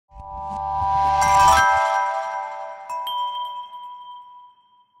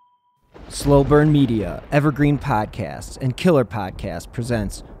Slow Burn Media, Evergreen Podcasts, and Killer Podcast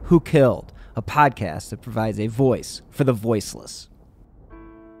presents Who Killed, a podcast that provides a voice for the voiceless.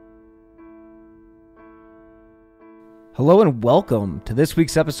 Hello and welcome to this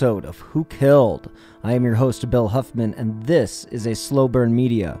week's episode of Who Killed. I am your host, Bill Huffman, and this is a Slow Burn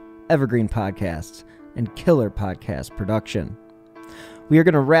Media, Evergreen Podcasts, and Killer Podcast production. We are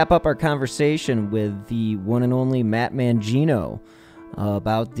going to wrap up our conversation with the one and only Matt Mangino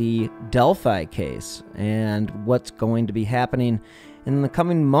about the Delphi case and what's going to be happening in the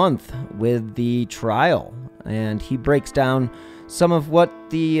coming month with the trial. And he breaks down some of what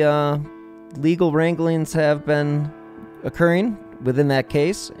the legal wranglings have been occurring within that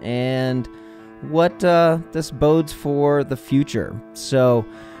case and what this bodes for the future. So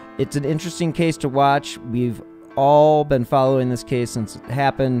it's an interesting case to watch. We've all been following this case since it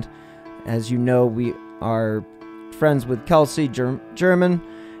happened. As you know, we are friends with Kelsey German,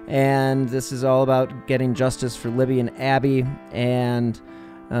 and this is all about getting justice for Libby and Abby. And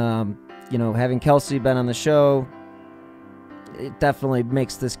having Kelsey been on the show, it definitely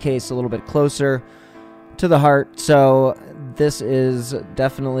makes this case a little bit closer to the heart. So this is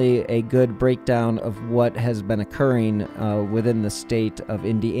definitely a good breakdown of what has been occurring within the state of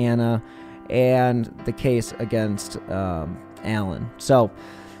Indiana and the case against Allen. So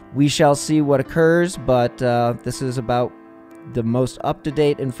we shall see what occurs, but this is about the most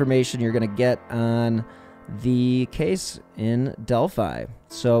up-to-date information you're going to get on the case in Delphi.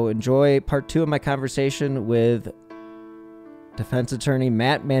 So enjoy part 2 of my conversation with defense attorney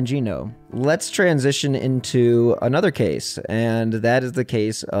Matt Mangino. Let's transition into another case, and that is the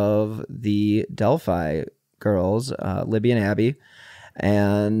case of the Delphi girls, Libby and Abby,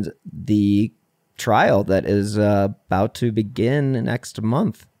 and the trial that is about to begin next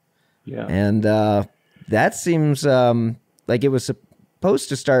month. Yeah. And that seems like it was supposed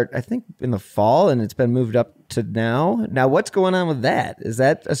to start, I think, in the fall, and it's been moved up to now. Now, what's going on with that? Is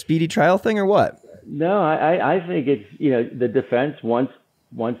that a speedy trial thing or what? No, I think it's, the defense wants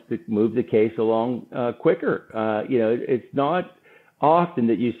to move the case along quicker. It's not often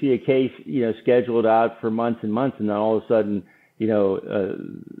that you see a case, scheduled out for months and months, and then all of a sudden,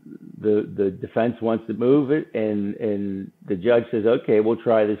 the defense wants to move it, and the judge says, okay, we'll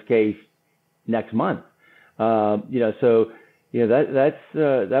try this case next month. That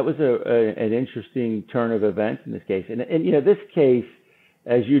was an interesting turn of events in this case. And this case,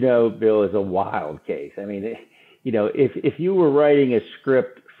 as you know, Bill, is a wild case. I mean, if you were writing a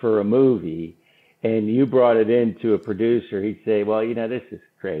script for a movie and you brought it into a producer, he'd say, well, this is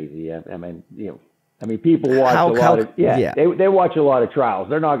crazy. I mean, people watch they watch a lot of trials.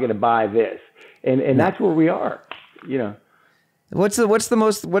 They're not going to buy this, and that's where we are. What's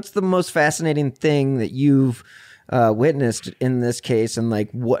the most fascinating thing that you've witnessed in this case, and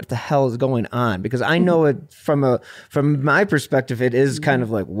like what the hell is going on? Because I know it from my perspective, it is kind of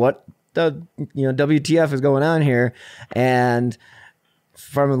like what the WTF is going on here, and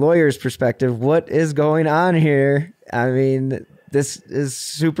from a lawyer's perspective, what is going on here? I mean, this is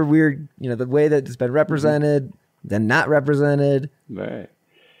super weird, the way that it's been represented, then not represented. Right.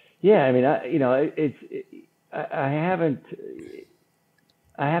 Yeah. I mean, I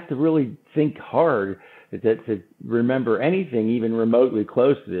have to really think hard to remember anything even remotely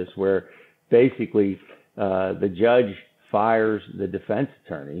close to this, where basically the judge fires the defense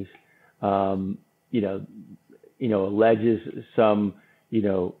attorneys, alleges some,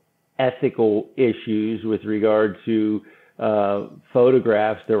 ethical issues with regard to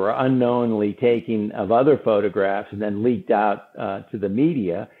photographs that were unknowingly taken of other photographs and then leaked out to the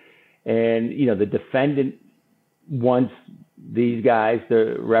media. And, the defendant wants these guys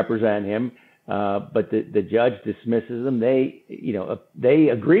to represent him, but the judge dismisses them. They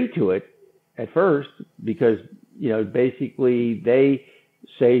agree to it at first because, basically they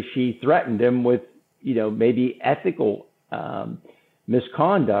say she threatened him with, maybe ethical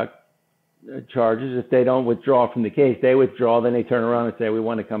misconduct charges if they don't withdraw from the case. They withdraw, then they turn around and say, we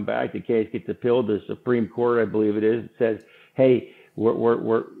want to come back. The case gets appealed to the Supreme Court, I believe it is. It says, hey,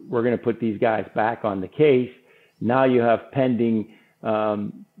 we're going to put these guys back on the case. Now you have pending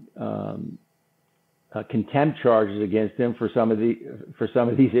contempt charges against him for some of these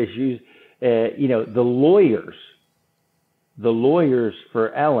issues. The lawyers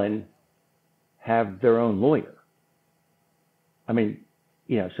for Ellen have their own lawyer. I mean,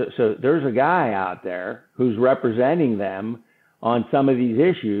 so there's a guy out there who's representing them on some of these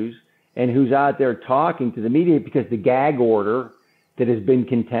issues and who's out there talking to the media because the gag order that has been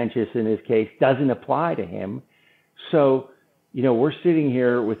contentious in this case doesn't apply to him. So, we're sitting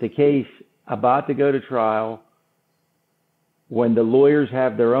here with the case about to go to trial. when the lawyers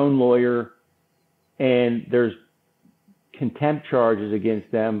have their own lawyer and there's contempt charges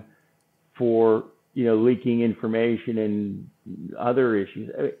against them for, leaking information and other issues.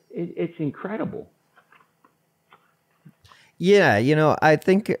 It's incredible. Yeah, I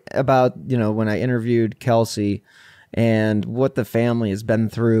think about, when I interviewed Kelsey and what the family has been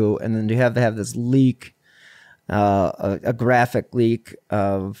through, and then you have to have this leak, a graphic leak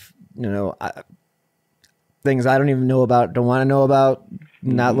of, things I don't even know about, don't want to know about,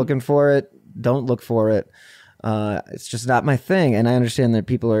 not looking for it, don't look for it. It's just not my thing. And I understand that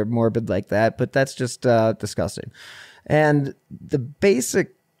people are morbid like that, but that's just disgusting. And the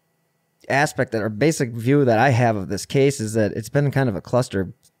basic aspect or basic view that I have of this case is that it's been kind of a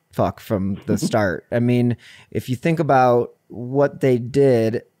cluster fuck from the start. I mean, if you think about what they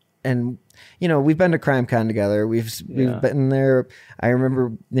did, and we've been to CrimeCon together. We've been there. I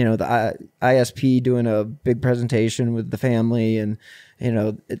remember, the ISP doing a big presentation with the family, and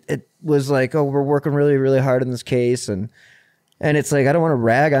it was like, oh, we're working really, really hard in this case, and it's like, I don't want to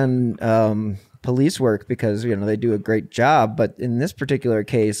rag on police work because they do a great job, but in this particular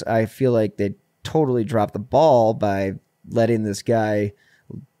case, I feel like they totally dropped the ball by letting this guy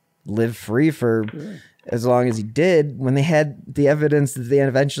live free for as long as he did when they had the evidence that they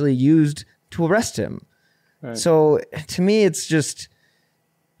eventually used to arrest him. Right. So to me, it's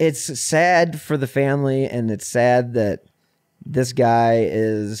sad for the family, and it's sad that this guy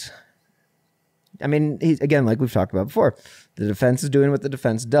is, he's, again, like we've talked about before, the defense is doing what the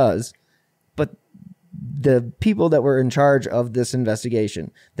defense does, but the people that were in charge of this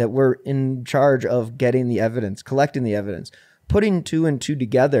investigation, that were in charge of getting the evidence, collecting the evidence, putting 2 and 2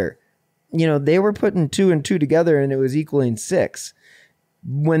 together, they were putting 2 and 2 together and it was equaling 6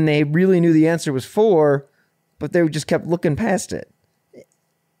 when they really knew the answer was 4, but they just kept looking past it.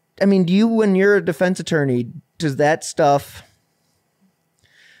 Do you, when you're a defense attorney, does that stuff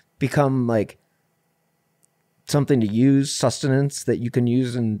become like something to use, sustenance that you can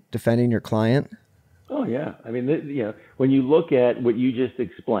use in defending your client? Oh yeah. When you look at what you just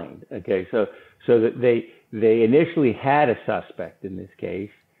explained, okay, so that they initially had a suspect in this case,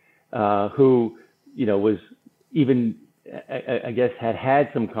 who, was even, I guess, had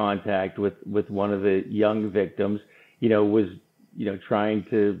some contact with one of the young victims, was, trying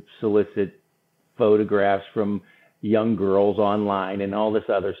to solicit photographs from young girls online and all this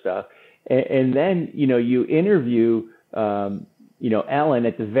other stuff. And then, you interview, Ellen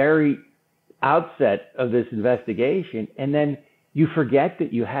at the very outset of this investigation, and then you forget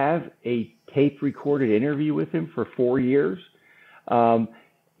that you have a tape recorded interview with him for 4 years.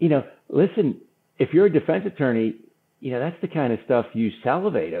 Listen, if you're a defense attorney, that's the kind of stuff you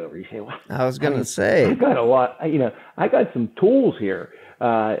salivate over. You say, well, I was going to say, I got a lot, I got some tools here,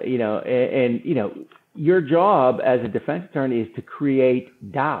 your job as a defense attorney is to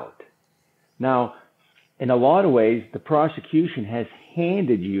create doubt. Now, in a lot of ways, the prosecution has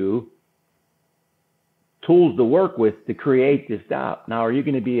handed you tools to work with to create this doubt. Now, are you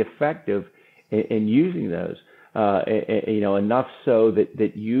going to be effective in using those, enough so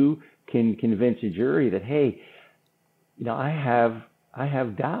that you can convince a jury that, hey, I have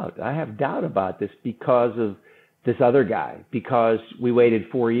doubt. I have doubt about this because of this other guy, because we waited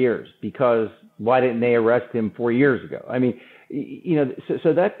 4 years, because why didn't they arrest him 4 years ago?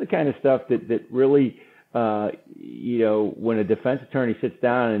 So that's the kind of stuff that really, when a defense attorney sits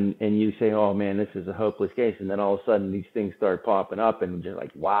down and you say, oh man, this is a hopeless case. And then all of a sudden these things start popping up and you're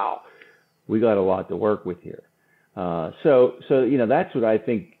like, wow, we got a lot to work with here. So that's what I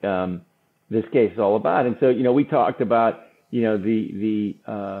think, this case is all about. And so, we talked about,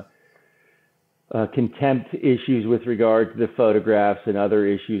 the contempt issues with regard to the photographs and other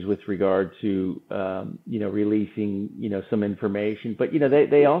issues with regard to, releasing, some information. But,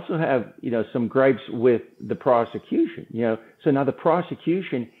 they also have, some gripes with the prosecution, So now the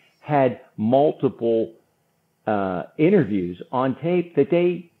prosecution had multiple interviews on tape that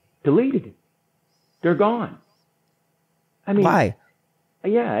they deleted. They're gone. Why?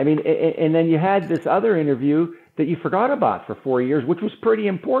 Yeah, and then you had this other interview that you forgot about for 4 years, which was pretty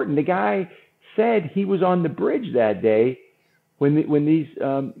important. The guy said he was on the bridge that day when these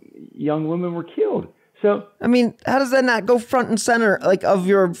young women were killed. So how does that not go front and center of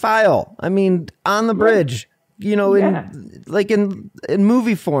your file? On the bridge, in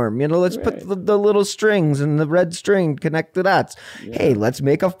movie form. Let's put the little strings and the red string, connect the dots. Yeah. Hey, let's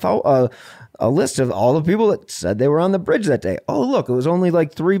make a list of all the people that said they were on the bridge that day. Oh, look, it was only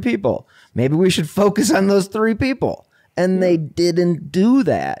 3 people. Maybe we should focus on those 3 people. And they didn't do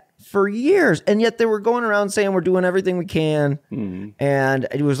that for years. And yet they were going around saying we're doing everything we can. Mm-hmm. And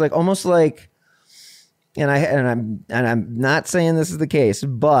it was almost like I'm not saying this is the case,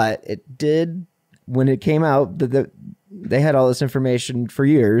 but it did when it came out that they had all this information for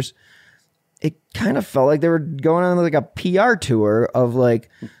years. It kind of felt like they were going on like a PR tour of like,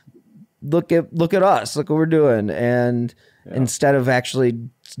 look at us, look what we're doing, and instead of actually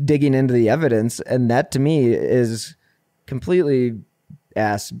digging into the evidence. And that to me is completely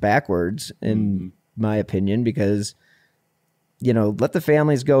ass backwards in my opinion, because let the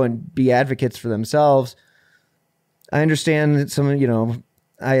families go and be advocates for themselves. I understand that some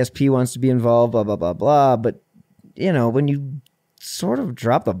ISP wants to be involved, blah blah blah blah, but when you sort of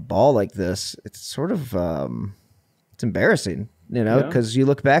drop the ball like this, it's sort of it's embarrassing, because you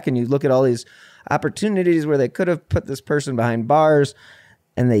look back and you look at all these opportunities where they could have put this person behind bars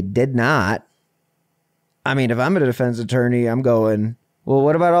and they did not. I mean, if I'm a defense attorney, I'm going, well,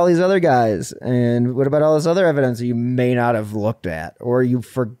 what about all these other guys? And what about all this other evidence that you may not have looked at or you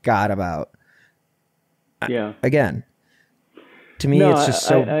forgot about? Yeah. Again, to me, it's just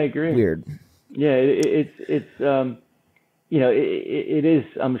so I agree. Weird. Yeah, it is,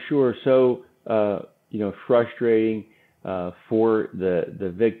 I'm sure, so frustrating for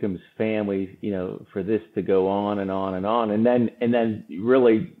the victims' families, for this to go on and on and on, and then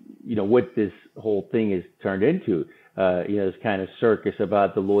really, what this whole thing is turned into, this kind of circus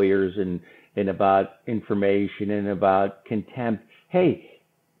about the lawyers and about information and about contempt. Hey,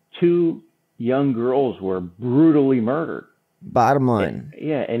 2 young girls were brutally murdered. Bottom line.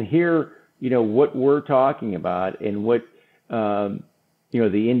 And here, what we're talking about and what, the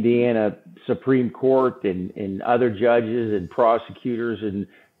Indiana Supreme Court and other judges and prosecutors and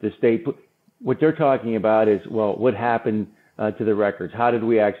the state, what they're talking about is, well, what happened to the records? How did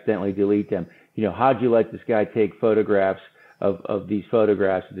we accidentally delete them? How'd you let this guy take photographs of these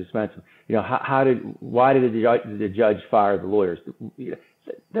photographs and dispense them? Why did the judge fire the lawyers?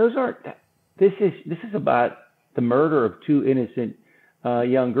 Those aren't, this is about the murder of 2 innocent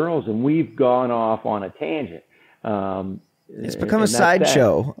young girls, and we've gone off on a tangent. It's become a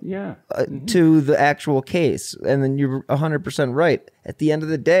sideshow to the actual case. And then you're 100% right. At the end of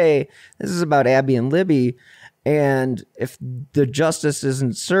the day, this is about Abby and Libby. And if the justice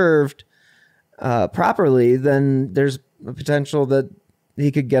isn't served properly, then there's a potential that he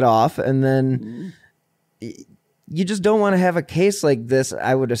could get off. And then you just don't want to have a case like this,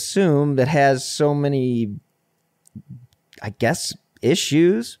 I would assume, that has so many, I guess,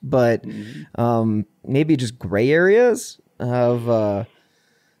 issues, but maybe just gray areas of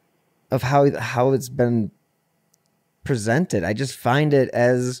how it's been presented. I just find it,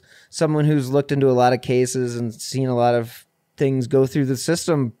 as someone who's looked into a lot of cases and seen a lot of things go through the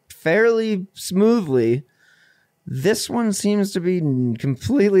system fairly smoothly, this one seems to be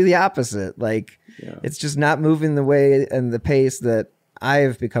completely the opposite. Like, it's just not moving the way and the pace that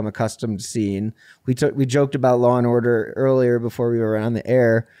I've become accustomed to seeing. We joked about Law and Order earlier before we were on the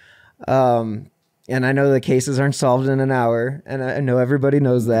air. And I know the cases aren't solved in an hour, and I know everybody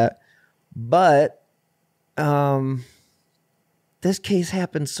knows that. But this case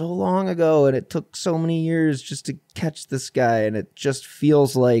happened so long ago, and it took so many years just to catch this guy, and it just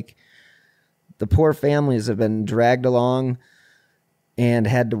feels like the poor families have been dragged along and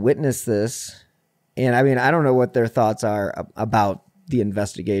had to witness this. And I mean, I don't know what their thoughts are about the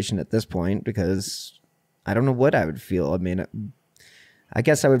investigation at this point, because I don't know what I would feel. I mean, I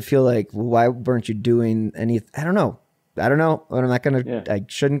guess I would feel like, well, why weren't you doing anything? I don't know. I'm not going to, I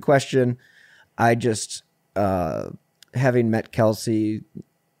shouldn't question. I just, having met Kelsey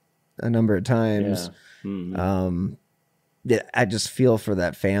a number of times, I just feel for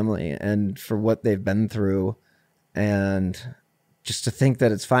that family and for what they've been through. And just to think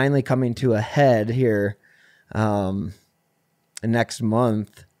that it's finally coming to a head here, next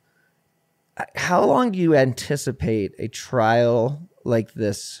month. How long do you anticipate a trial like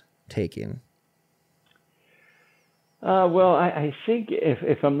this taking? Well, I think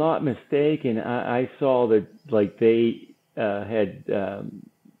if I'm not mistaken, I saw that like they had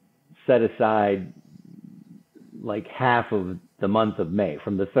set aside like half of the month of May,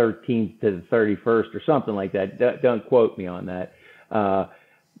 from the 13th to the 31st or something like that. Don't quote me on that.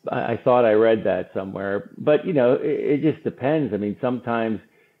 I thought I read that somewhere, but it just depends. I mean, sometimes,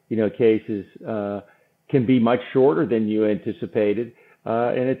 cases can be much shorter than you anticipated,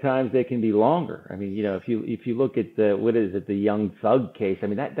 and at times they can be longer. I mean, if you look at the young thug case, I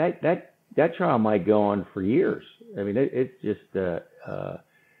mean, that trial might go on for years. I mean, it's just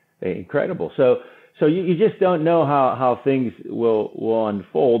incredible. So you just don't know how things will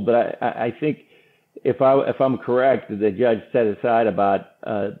unfold. But I think if I'm correct, the judge set aside about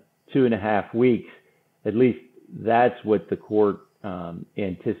 2.5 weeks. At least that's what the court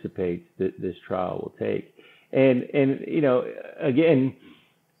anticipates that this trial will take. And again,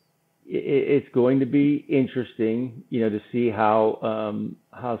 it's going to be interesting, to see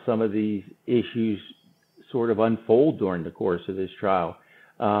how some of these issues sort of unfold during the course of this trial.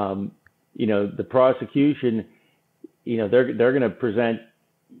 The prosecution, they're going to present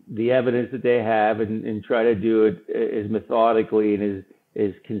the evidence that they have and try to do it as methodically and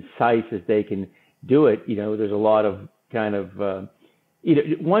as concise as they can do it. There's a lot of kind of,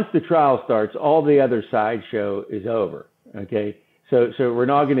 once the trial starts, all the other sideshow is over. Okay. So we're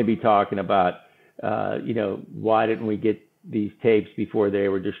not going to be talking about, why didn't we get these tapes before they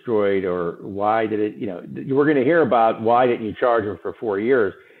were destroyed, or why did it, we're going to hear about why didn't you charge them for 4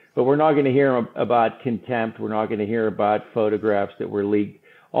 years, but we're not going to hear about contempt. We're not going to hear about photographs that were leaked.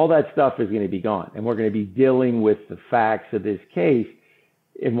 All that stuff is going to be gone. And we're going to be dealing with the facts of this case.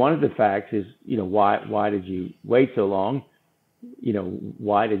 And one of the facts is, why did you wait so long?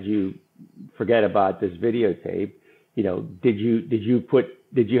 Why did you forget about this videotape? Did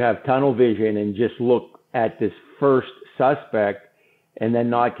you have tunnel vision and just look at this first suspect and then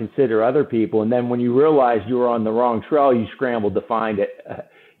not consider other people? And then when you realized you were on the wrong trail, you scrambled to find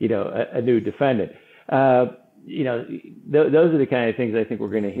a new defendant. Those are the kind of things I think we're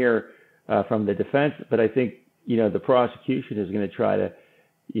going to hear from the defense. But I think, the prosecution is going to try to,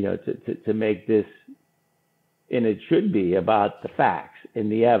 to make this, and it should be about the facts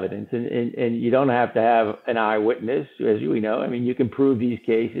and the evidence. And you don't have to have an eyewitness, as we know. I mean, you can prove these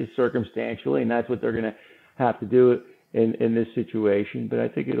cases circumstantially, and that's what they're going to have to do in this situation. But I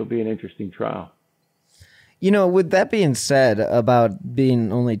think it'll be an interesting trial. With that being said, about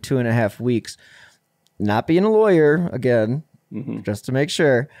being only 2.5 weeks, not being a lawyer, again, just to make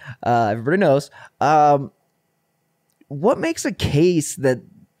sure everybody knows, what makes a case that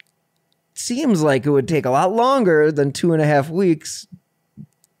seems like it would take a lot longer than 2.5 weeks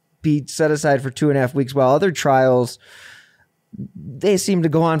be set aside for 2.5 weeks, while other trials, they seem to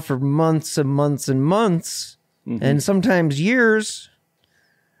go on for months and months and months, and sometimes years?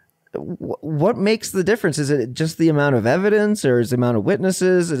 What makes the difference? Is it just the amount of evidence, or is the amount of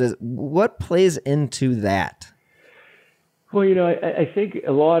witnesses? What plays into that? Well, I think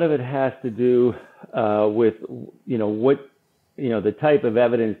a lot of it has to do with, what, the type of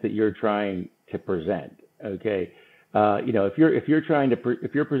evidence that you're trying to present. Okay.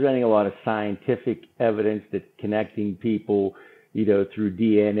 If you're presenting a lot of scientific evidence that's connecting people, through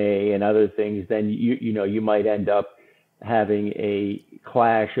DNA and other things, then you might end up having a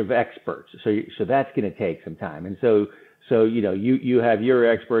clash of experts. So that's going to take some time. And so you have your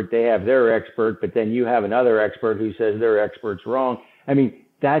expert, they have their expert, but then you have another expert who says their expert's wrong. I mean,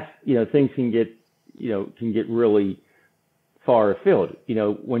 that's, things can get really far afield.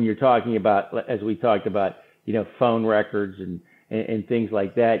 When you're talking about, as we talked about, phone records and things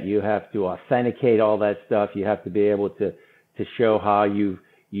like that, you have to authenticate all that stuff. You have to be able to show how you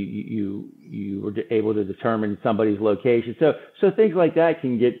were able to determine somebody's location. So things like that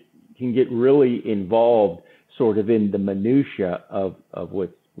can get really involved sort of in the minutia of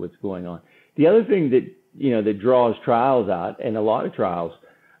what's going on. The other thing that draws trials out, and a lot of trials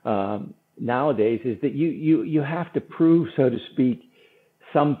nowadays, is that you have to prove, so to speak,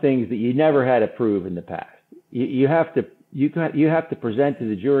 some things that you never had to prove in the past. You have to present to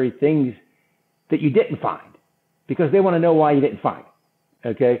the jury things that you didn't find, because they want to know why you didn't find it.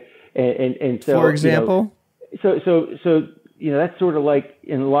 Okay. And so, for example, so that's sort of like,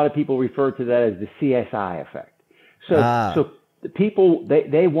 and a lot of people refer to that as the CSI effect. So the people,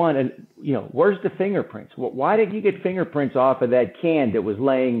 they want, where's the fingerprints? Why didn't you get fingerprints off of that can that was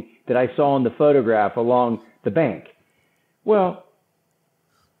laying, that I saw in the photograph along the bank? Well,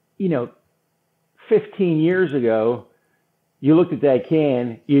 15 years ago, you looked at that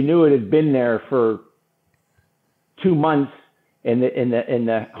can, you knew it had been there for 2 months, and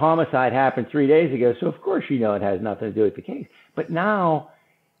the homicide happened 3 days ago. So of course, it has nothing to do with the case. But now,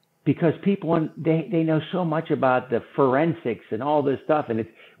 because people, they know so much about the forensics and all this stuff, and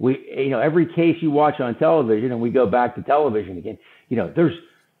every case you watch on television, and we go back to television again, there's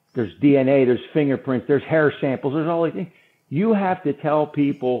DNA, there's fingerprints, there's hair samples, there's all these things. You have to tell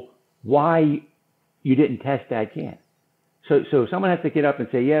people why you didn't test that can. So someone has to get up and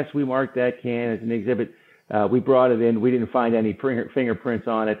say, yes, we marked that can as an exhibit. We brought it in. We didn't find any fingerprints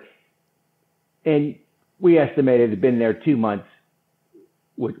on it. And we estimated it had been there 2 months,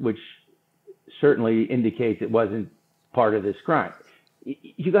 which certainly indicates it wasn't part of this crime.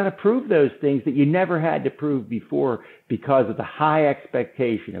 You got to prove those things that you never had to prove before because of the high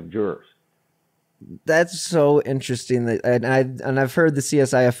expectation of jurors. That's so interesting. And I've heard the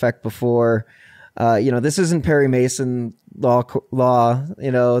CSI effect before. This isn't Perry Mason law.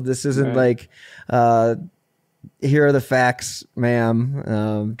 This isn't like, here are the facts,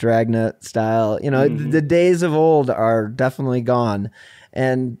 ma'am, Dragnet style. The days of old are definitely gone.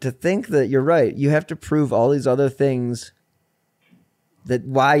 And to think that you're right, you have to prove all these other things, that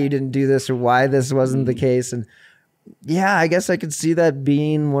why you didn't do this or why this wasn't the case. And yeah, I guess I could see that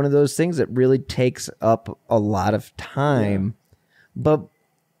being one of those things that really takes up a lot of time. Yeah. But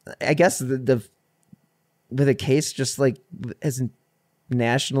I guess the with a case just like as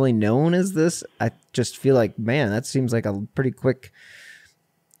nationally known as this, I just feel like, man, that seems like a pretty quick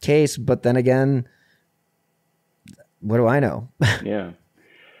case. But then again, what do I know? Yeah.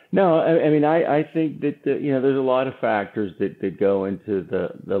 No, I mean, I think that, there's a lot of factors that go into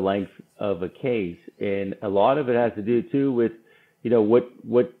the length of a case. And a lot of it has to do, too, with,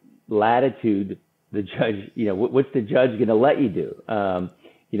 what latitude the judge, what's the judge going to let you do?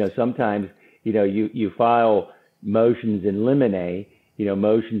 Sometimes, you file motions in limine,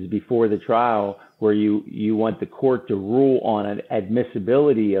 motions before the trial where you want the court to rule on an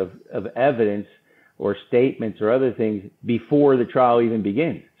admissibility of evidence or statements or other things before the trial even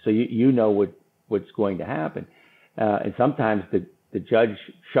begins. So you know what's going to happen. And sometimes the judge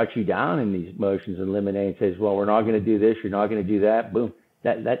shuts you down in these motions in limine and says, well, we're not going to do this, you're not going to do that. Boom.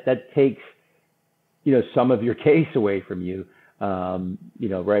 That takes, some of your case away from you,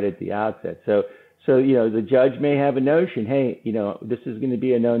 right at the outset. So the judge may have a notion, hey, this is going to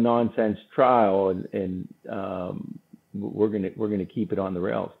be a no nonsense trial, and we're going to keep it on the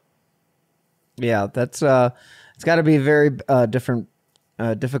rails. Yeah, that's it's got to be a very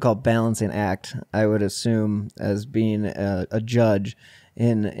difficult balancing act, I would assume, as being a judge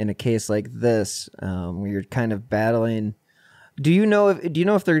in a case like this, where you're kind of battling. Do you know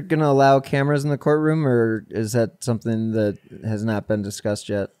if they're going to allow cameras in the courtroom, or is that something that has not been discussed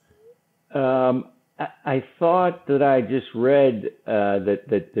yet? I thought that I just read that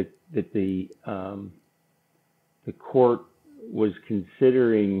the court was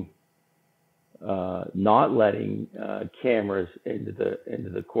considering not letting cameras into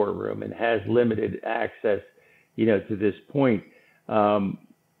the courtroom, and has limited access, to this point.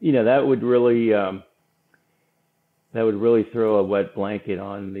 That would really throw a wet blanket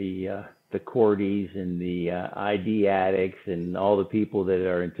on the courties and the ID addicts and all the people that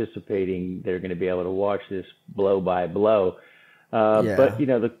are anticipating they're going to be able to watch this blow by blow. But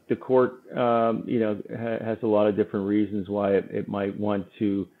the court has a lot of different reasons why it might want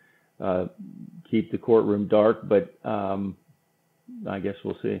to keep the courtroom dark, but I guess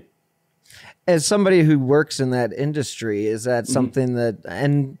we'll see. As somebody who works in that industry, is that something that,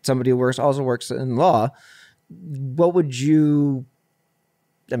 and somebody who also works in law, what would you,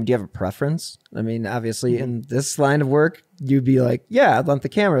 do you have a preference? I mean, obviously in this line of work, you'd be like, yeah, I'd want the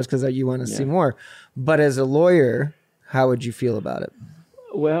cameras because you want to see more. But as a lawyer, how would you feel about it?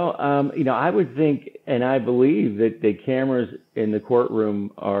 Well, I would think, and I believe that the cameras in the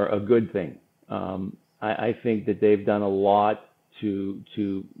courtroom are a good thing. I think that they've done a lot to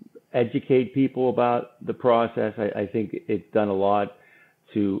educate people about the process. I think it's done a lot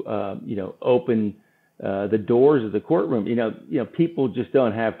to, open the doors of the courtroom. People just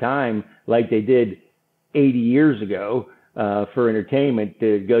don't have time like they did 80 years ago for entertainment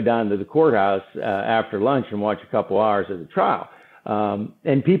to go down to the courthouse after lunch and watch a couple hours of the trial.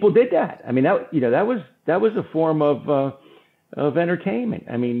 And people did that. I mean, that was a form of entertainment.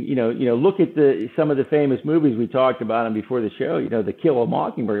 I mean, look at some of the famous movies we talked about them before the show. The Kill a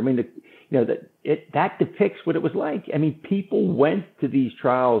Mockingbird. I mean, that depicts what it was like. I mean, people went to these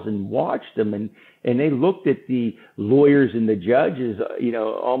trials and watched them, and they looked at the lawyers and the judges,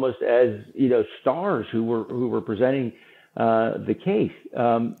 almost as stars who were presenting the case.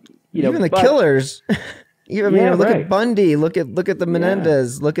 Even the killers. Look at Bundy. Look at the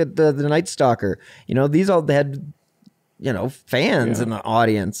Menendez. Look at the Night Stalker. These all had fans in the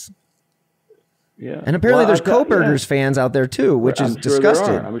audience. Yeah, and apparently there's Koberger's fans out there too, which is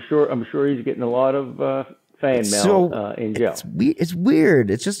disgusting. I'm sure he's getting a lot of fan mail in jail. It's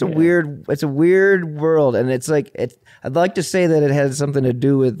weird. It's just a weird world, and it's like I'd like to say that it has something to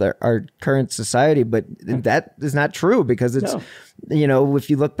do with our current society, but that is not true, because it's if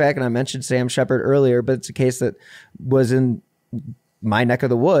you look back, and I mentioned Sam Shepard earlier, but it's a case that was in my neck of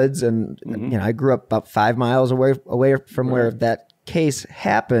the woods, and I grew up about 5 miles away from where that case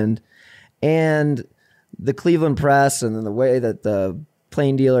happened, and the Cleveland Press, and then the way that the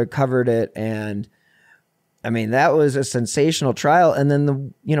Plain Dealer covered it, and I mean, that was a sensational trial. And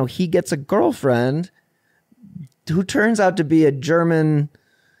then he gets a girlfriend who turns out to be a German,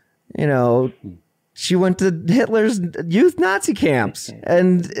 she went to Hitler's youth Nazi camps,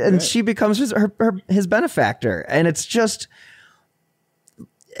 and Right. she becomes his benefactor. And it's just,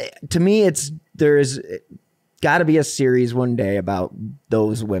 to me, there's got to be a series one day about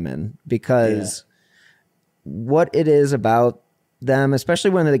those women, because what it is about them, especially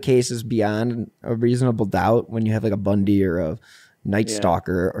when the case is beyond a reasonable doubt, when you have like a Bundy or a Night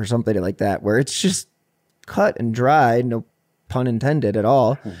Stalker or something like that, where it's just cut and dry, no pun intended at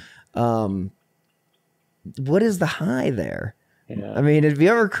all. What is the high there? Yeah. I mean, have you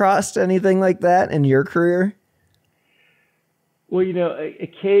ever crossed anything like that in your career? Well,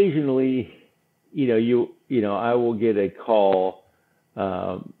 occasionally, I will get a call,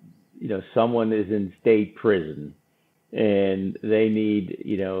 someone is in state prison and they need,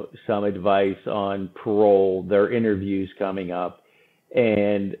 some advice on parole, their interview's coming up.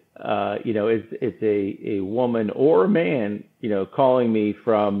 And, it's a woman or a man, calling me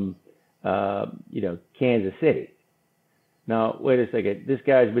from, Kansas City. Now, wait a second. This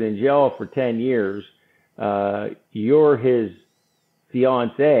guy's been in jail for 10 years. You're his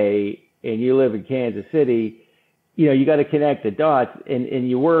fiance and you live in Kansas City. You got to connect the dots, and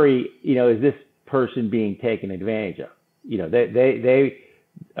you worry, is this person being taken advantage of? I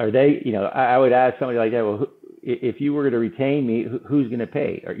would ask somebody like that, well, if you were going to retain me, who's going to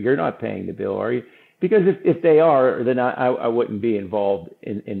pay? Or you're not paying the bill, are you? Because if they are, then I wouldn't be involved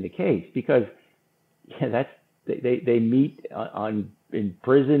in the case, because they meet in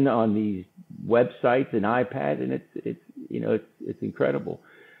prison on these websites and iPads, and it's incredible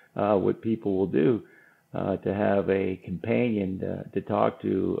what people will do to have a companion to talk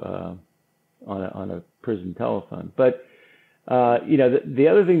to on a prison telephone. But the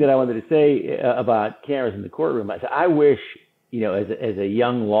other thing that I wanted to say about cameras in the courtroom, I wish, as a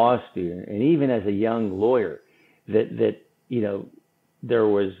young law student and even as a young lawyer, that there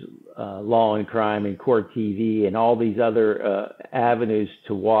was Law and Crime and Court TV and all these other avenues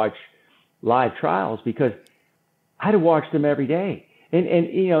to watch live trials, because I'd watch them every day.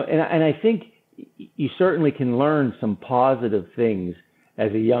 And I think you certainly can learn some positive things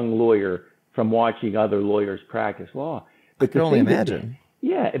as a young lawyer from watching other lawyers practice law. But I can only imagine.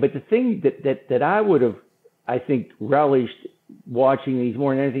 But the thing that I would have, I think, relished watching these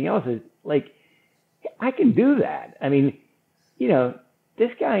more than anything else is, like, I can do that. I mean,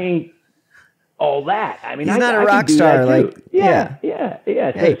 this guy ain't all that. I mean, he's not a rock star. Yeah.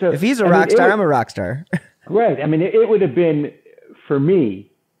 Hey, if he's a rock star, I'm a rock star. Right. I mean, it would have been, for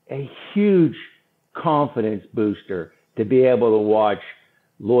me, a huge confidence booster to be able to watch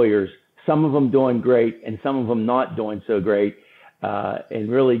lawyers, some of them doing great and some of them not doing so great,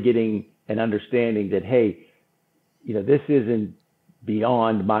 and really getting an understanding that, hey, this isn't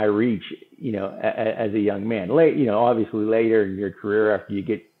beyond my reach, as a young man. Obviously later in your career, after you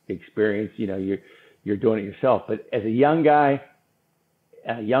get experience, you're doing it yourself. But as a young guy,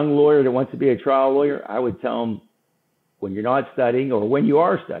 a young lawyer that wants to be a trial lawyer, I would tell them, when you're not studying or when you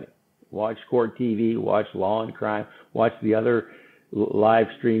are studying, watch Court TV, watch Law and Crime, watch the other live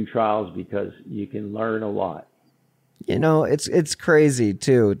stream trials, because you can learn a lot. It's crazy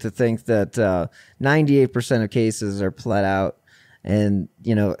too to think that 98% of cases are pled out, and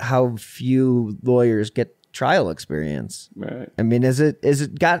how few lawyers get trial experience. Right. I mean, is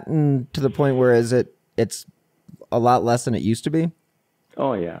it gotten to the point where it's a lot less than it used to be?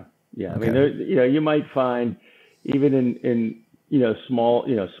 Oh yeah. Okay. I mean, you might find even in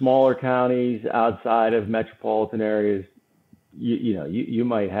smaller counties outside of metropolitan areas, you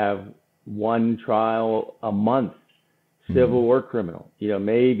might have one trial a month, civil or criminal,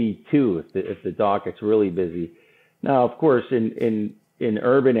 maybe two if the docket's really busy. Now, of course, in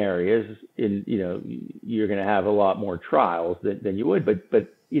urban areas, you're going to have a lot more trials than you would, but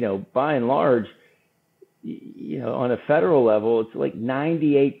by and large, on a federal level, it's like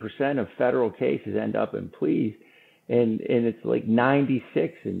 98% of federal cases end up in pleas, and it's like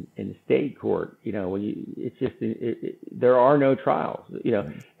 96 in state court. It's just there are no trials.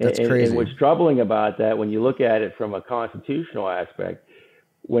 That's crazy. And what's troubling about that, when you look at it from a constitutional aspect,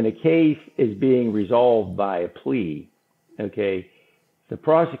 when a case is being resolved by a plea, okay, the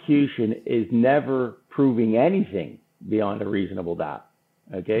prosecution is never proving anything beyond a reasonable doubt.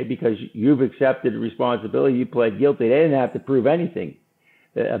 Okay, because you've accepted responsibility, you pled guilty. They didn't have to prove anything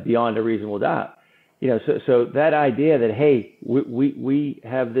beyond a reasonable doubt. So that idea that, hey, we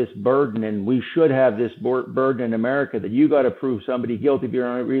have this burden, and we should have this burden in America, that you got to prove somebody guilty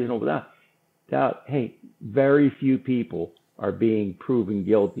beyond a reasonable doubt. Hey, very few people are being proven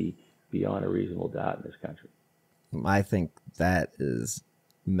guilty beyond a reasonable doubt in this country. I think that is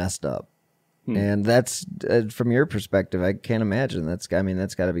messed up. And that's from your perspective, I can't imagine. That's got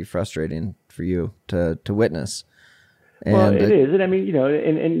to be frustrating for you to witness. And well, it is. And I mean,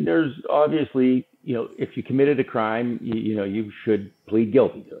 and there's obviously, if you committed a crime, you should plead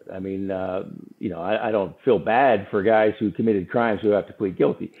guilty to it. I mean, I don't feel bad for guys who committed crimes who have to plead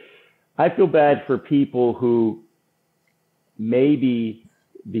guilty. I feel bad for people who maybe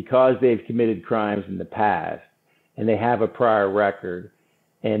because they've committed crimes in the past and they have a prior record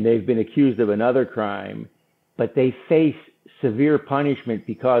and they've been accused of another crime, but they face severe punishment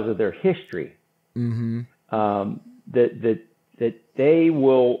because of their history. Mm-hmm. That they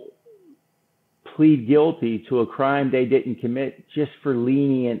will plead guilty to a crime they didn't commit just for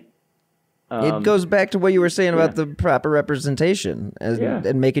lenient. It goes back to what you were saying about the proper representation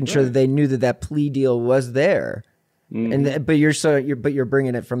and making sure that they knew that plea deal was there. Mm-hmm. But you're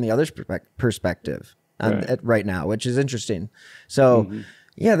bringing it from the other's perspective right now, which is interesting. So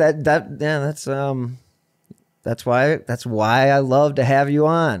that's why I love to have you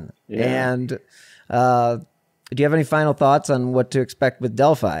on. Yeah. And do you have any final thoughts on what to expect with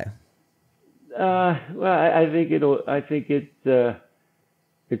Delphi? Well, I think it's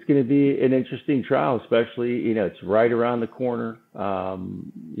going to be an interesting trial, especially, it's right around the corner.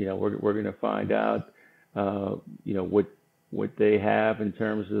 We're going to find out, what they have in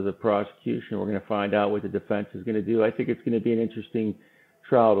terms of the prosecution. We're going to find out what the defense is going to do. I think it's going to be an interesting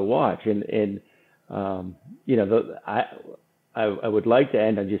trial to watch. And I would like to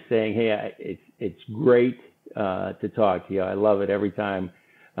end on just saying, hey, it's great to talk to you. I love it every time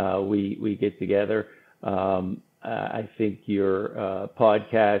we get together. I think your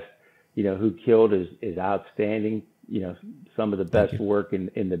podcast, Who Killed is outstanding. Some of the best work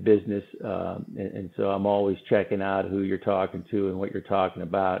in the business. And so I'm always checking out who you're talking to and what you're talking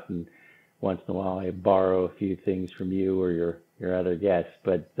about. And once in a while I borrow a few things from you or your other guests.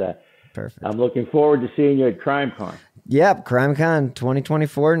 But perfect. I'm looking forward to seeing you at CrimeCon. Yep, CrimeCon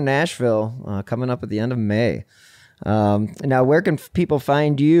 2024 in Nashville, coming up at the end of May. Now, where can people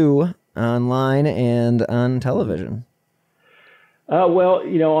find you online and on television? Well,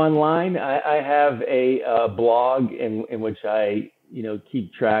 online, I have a blog in which I,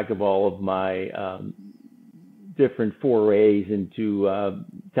 keep track of all of my different forays into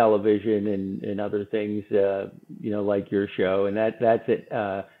television and other things, like your show. And that's at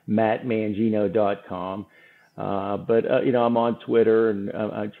mattmangino.com. But I'm on Twitter and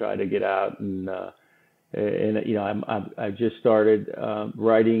I try to get out and I just started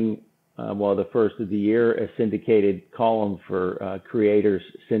writing. The first of the year, a syndicated column for Creators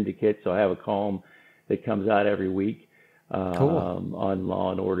Syndicate. So I have a column that comes out every week on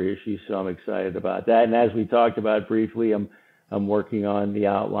law and order issues. So I'm excited about that. And as we talked about briefly, I'm working on the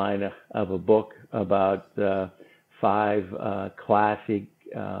outline of a book about 5 classic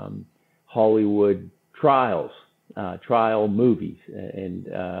Hollywood trial movies. And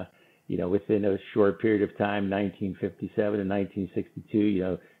within a short period of time, 1957 and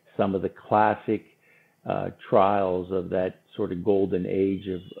 1962, some of the classic trials of that sort of golden age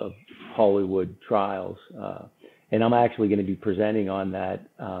of Hollywood trials. And I'm actually going to be presenting on that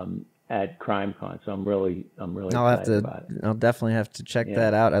at CrimeCon. So I'm really excited about it. I'll definitely have to check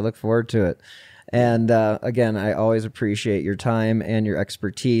that out. I look forward to it. And again, I always appreciate your time and your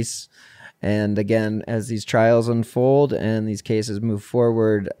expertise. And again, as these trials unfold and these cases move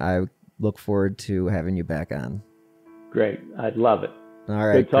forward, I look forward to having you back on. Great. I'd love it. All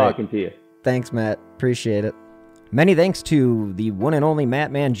right. Good talking to you. Thanks, Matt. Appreciate it. Many thanks to the one and only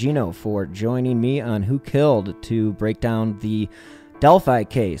Matt Mangino for joining me on Who Killed to break down the Delphi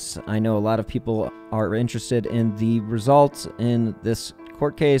case. I know a lot of people are interested in the results in this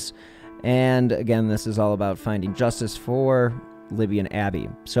court case. And again, this is all about finding justice for Libby and Abby.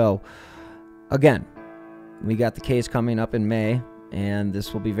 So again, we got the case coming up in May, and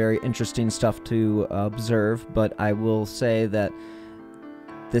this will be very interesting stuff to observe. But I will say that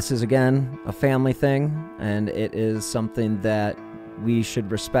this is, again, a family thing, and it is something that we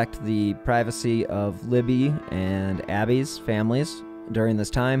should respect the privacy of Libby and Abby's families during this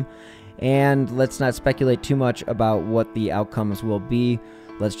time. And let's not speculate too much about what the outcomes will be.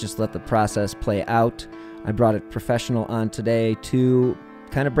 Let's just let the process play out. I brought a professional on today to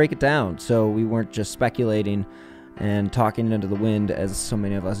kind of break it down, so we weren't just speculating and talking into the wind as so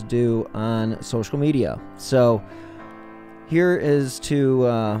many of us do on social media. So here is to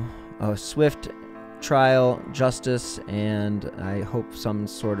a swift trial, justice, and I hope some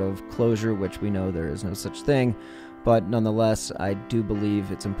sort of closure, which we know there is no such thing. But nonetheless, I do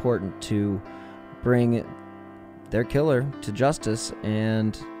believe it's important to bring their killer to justice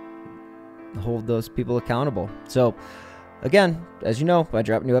and hold those people accountable. So Again, as you know, I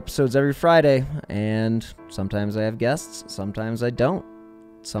drop new episodes every Friday, and sometimes I have guests, sometimes I don't.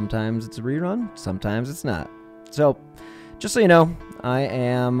 Sometimes it's a rerun, sometimes it's not. So, just so you know, I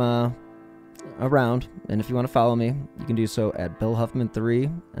am around, and if you want to follow me, you can do so at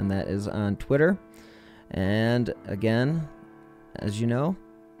BillHuffman3, and that is on Twitter. And again, as you know,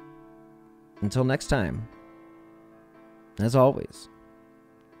 until next time, as always,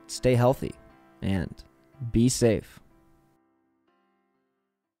 stay healthy and be safe.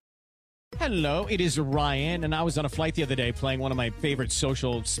 Hello, it is Ryan, and I was on a flight the other day playing one of my favorite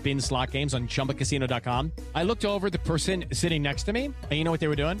social spin slot games on ChumbaCasino.com. I looked over at the person sitting next to me, and you know what they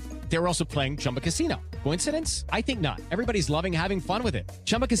were doing? They were also playing Chumba Casino. Coincidence? I think not. Everybody's loving having fun with it.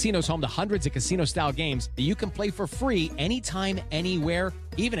 Chumba Casino is home to hundreds of casino-style games that you can play for free anytime, anywhere,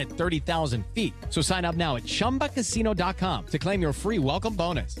 even at 30,000 feet. So sign up now at ChumbaCasino.com to claim your free welcome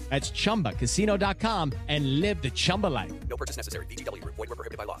bonus. That's ChumbaCasino.com and live the Chumba life. No purchase necessary. VGW. Void where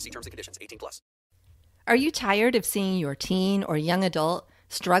prohibited by law. See terms and conditions. 18+. Are you tired of seeing your teen or young adult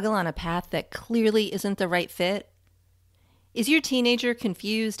struggle on a path that clearly isn't the right fit? Is your teenager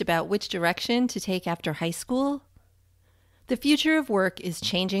confused about which direction to take after high school? The future of work is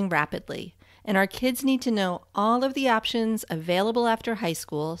changing rapidly, and our kids need to know all of the options available after high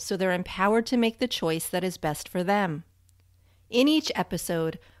school so they're empowered to make the choice that is best for them. In each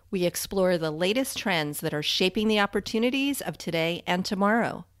episode, we explore the latest trends that are shaping the opportunities of today and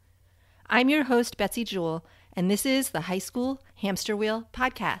tomorrow. I'm your host, Betsy Jewell, and this is the High School Hamster Wheel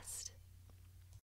Podcast.